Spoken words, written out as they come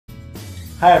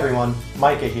Hi everyone,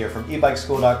 Micah here from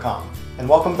EbikeSchool.com, and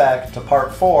welcome back to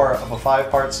part 4 of a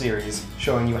 5-part series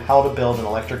showing you how to build an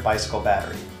electric bicycle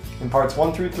battery. In parts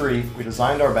 1 through 3, we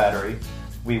designed our battery,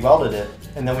 we welded it,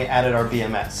 and then we added our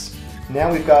BMS.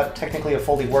 Now we've got technically a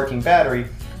fully working battery,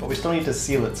 but we still need to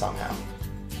seal it somehow.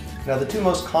 Now the two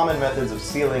most common methods of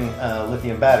sealing a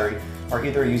lithium battery are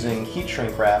either using heat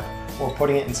shrink wrap or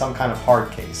putting it in some kind of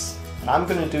hard case. And I'm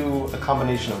going to do a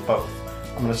combination of both.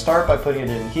 I'm going to start by putting it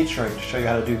in heat shrink to show you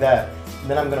how to do that, and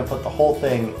then I'm going to put the whole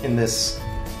thing in this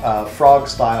frog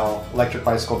style electric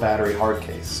bicycle battery hard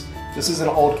case. This is an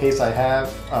old case I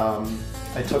have.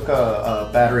 I took a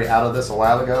battery out of this a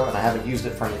while ago and I haven't used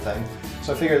it for anything,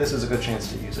 so I figure this is a good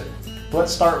chance to use it. But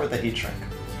let's start with the heat shrink.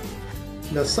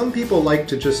 Now some people like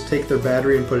to just take their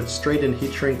battery and put it straight in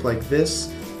heat shrink like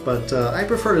this, but I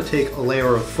prefer to take a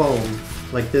layer of foam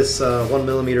like this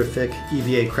 1mm thick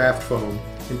EVA craft foam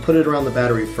and put it around the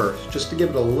battery first, just to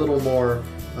give it a little more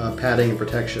padding and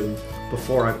protection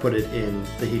before I put it in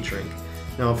the heat shrink.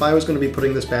 Now if I was going to be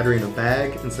putting this battery in a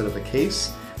bag instead of a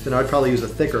case, then I'd probably use a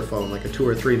thicker foam, like a 2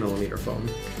 or 3mm foam.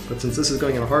 But since this is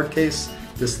going in a hard case,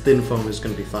 this thin foam is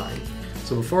going to be fine.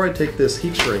 So before I take this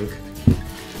heat shrink,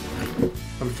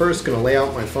 I'm first going to lay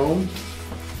out my foam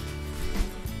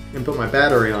and put my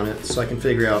battery on it so I can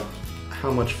figure out how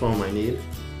much foam I need.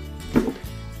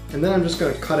 And then I'm just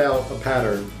going to cut out a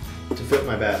pattern to fit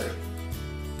my battery.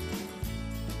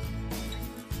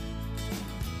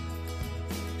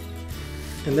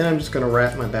 And then I'm just going to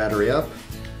wrap my battery up,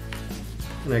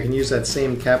 and I can use that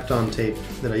same Kapton tape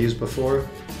that I used before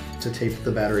to tape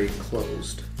the battery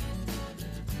closed.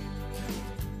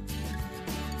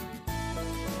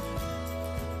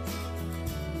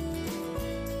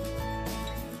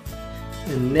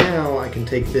 And now I can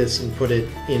take this and put it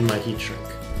in my heat shrink.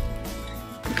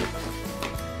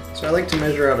 So I like to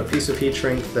measure out a piece of heat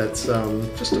shrink that's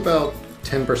just about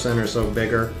 10% or so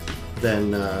bigger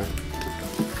than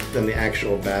the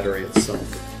actual battery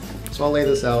itself. So I'll lay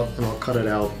this out and I'll cut it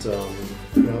out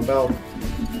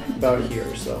about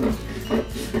here. So you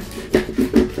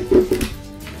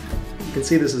can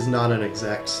see this is not an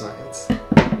exact science.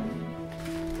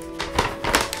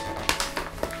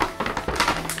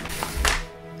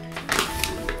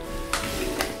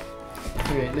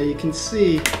 Alright, now you can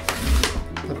see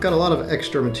I've got a lot of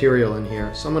extra material in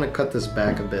here, so I'm going to cut this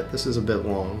back a bit. This is a bit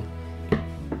long.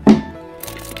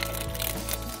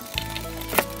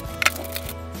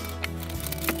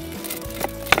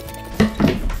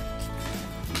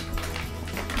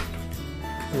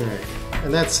 Alright,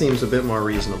 and that seems a bit more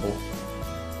reasonable.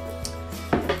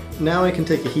 Now I can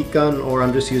take a heat gun, or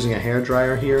I'm just using a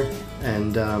hairdryer here,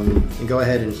 and go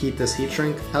ahead and heat this heat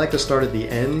shrink. I like to start at the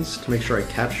ends to make sure I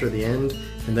capture the end,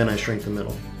 and then I shrink the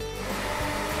middle.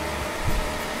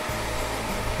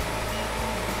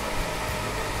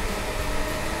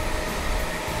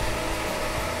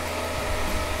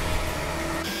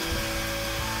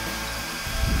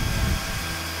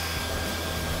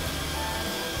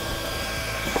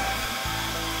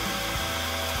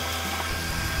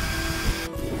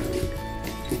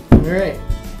 Alright,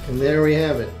 and there we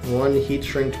have it, one heat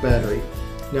shrinked battery.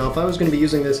 Now if I was going to be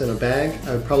using this in a bag,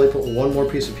 I would probably put one more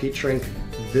piece of heat shrink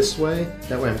this way,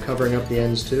 that way I'm covering up the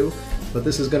ends too, but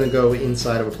this is going to go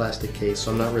inside of a plastic case,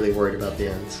 so I'm not really worried about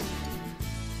the ends.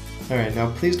 Alright,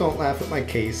 now please don't laugh at my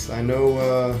case. I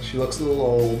know she looks a little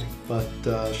old, but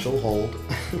she'll hold.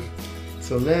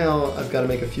 So now I've got to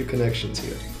make a few connections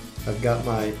here. I've got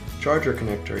my charger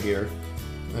connector here.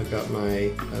 I've got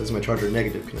my, this is my charger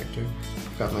negative connector.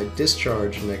 I've got my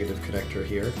discharge negative connector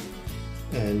here.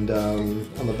 And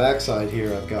on the back side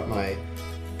here I've got my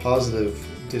positive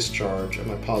discharge and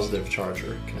my positive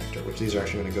charger connector, which these are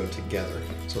actually going to go together.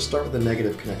 So I'll start with the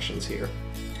negative connections here.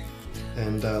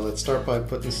 And let's start by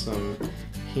putting some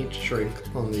heat shrink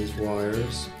on these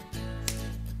wires.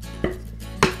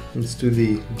 Let's do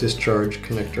the discharge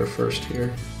connector first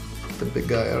here. Get the big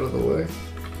guy out of the way.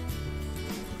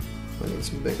 I need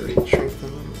some bigger heat shrink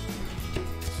than that.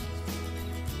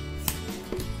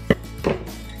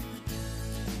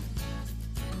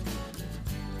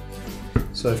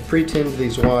 So I've pre-tinned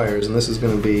these wires, and this is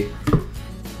going to be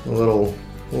a little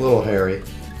hairy,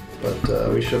 but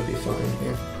we should be fine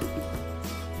here.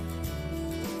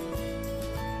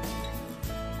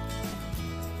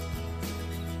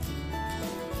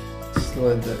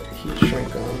 Slide that heat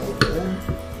shrink on over there.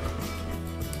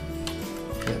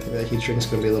 I think that heat shrink is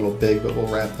going to be a little big, but we'll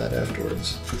wrap that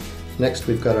afterwards. Next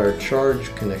we've got our charge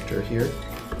connector here.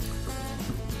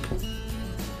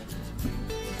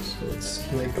 So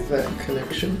let's make that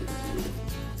connection.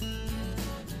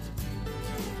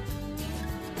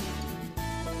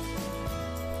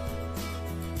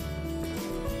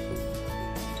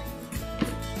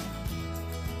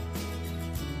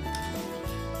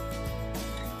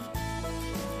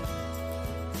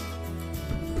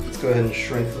 go ahead and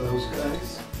shrink those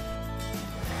guys.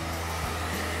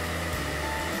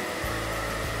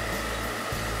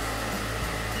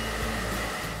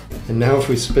 And now if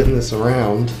we spin this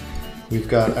around, we've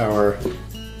got our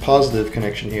positive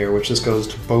connection here, which just goes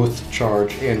to both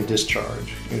charge and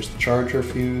discharge. Here's the charger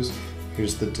fuse,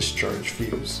 here's the discharge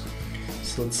fuse.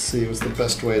 So let's see what's the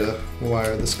best way to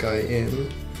wire this guy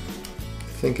in.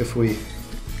 I think if we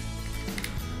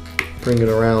bring it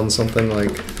around something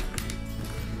like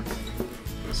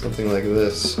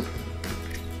this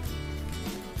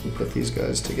and put these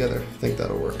guys together, I think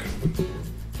that'll work.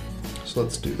 So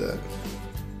let's do that.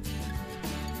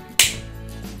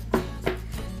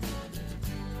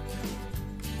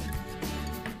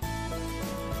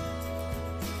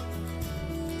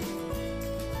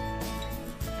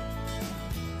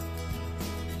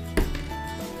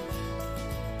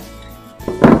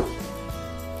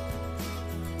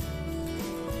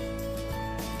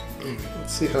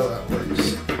 Let's see how that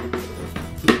works.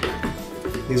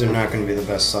 These are not going to be the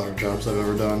best solder jobs I've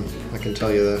ever done, I can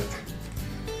tell you that.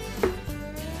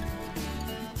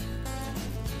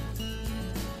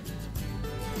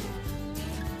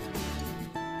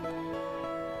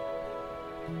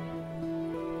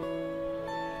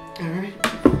 Alright,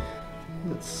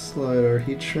 let's slide our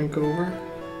heat shrink over.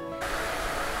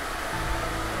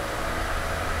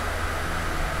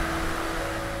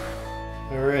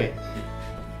 Alright.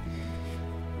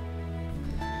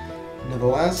 Now the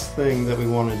last thing that we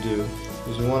want to do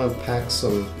is we want to pack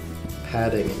some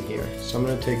padding in here. So I'm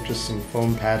going to take just some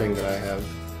foam padding that I have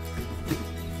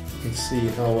and see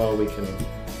how well we can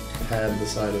pad the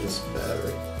side of this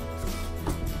battery.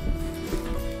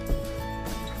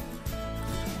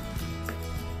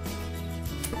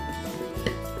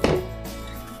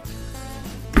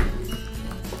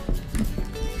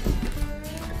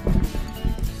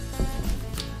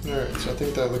 Alright, so I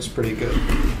think that looks pretty good.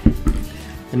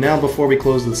 And now before we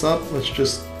close this up, let's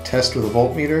just test with a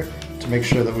voltmeter to make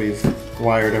sure that we've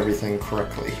wired everything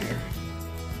correctly here.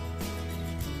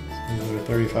 So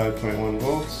 35.1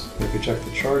 volts. If we check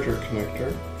the charger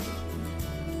connector,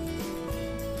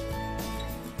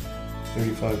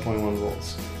 35.1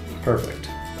 volts. Perfect.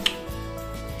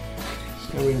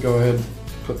 So now we can go ahead and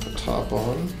put the top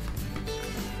on.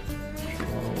 Make sure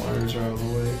all the wires are out of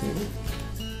the way here.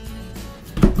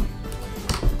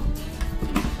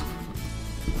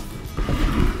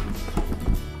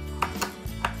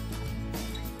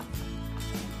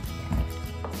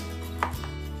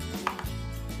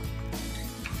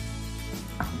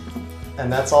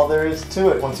 And that's all there is to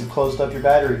it once you've closed up your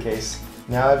battery case.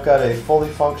 Now I've got a fully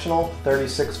functional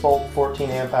 36 volt 14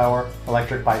 amp hour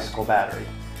electric bicycle battery.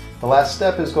 The last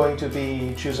step is going to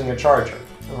be choosing a charger,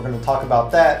 and we're going to talk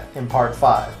about that in part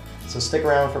 5. So stick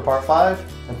around for part 5,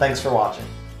 and thanks for watching.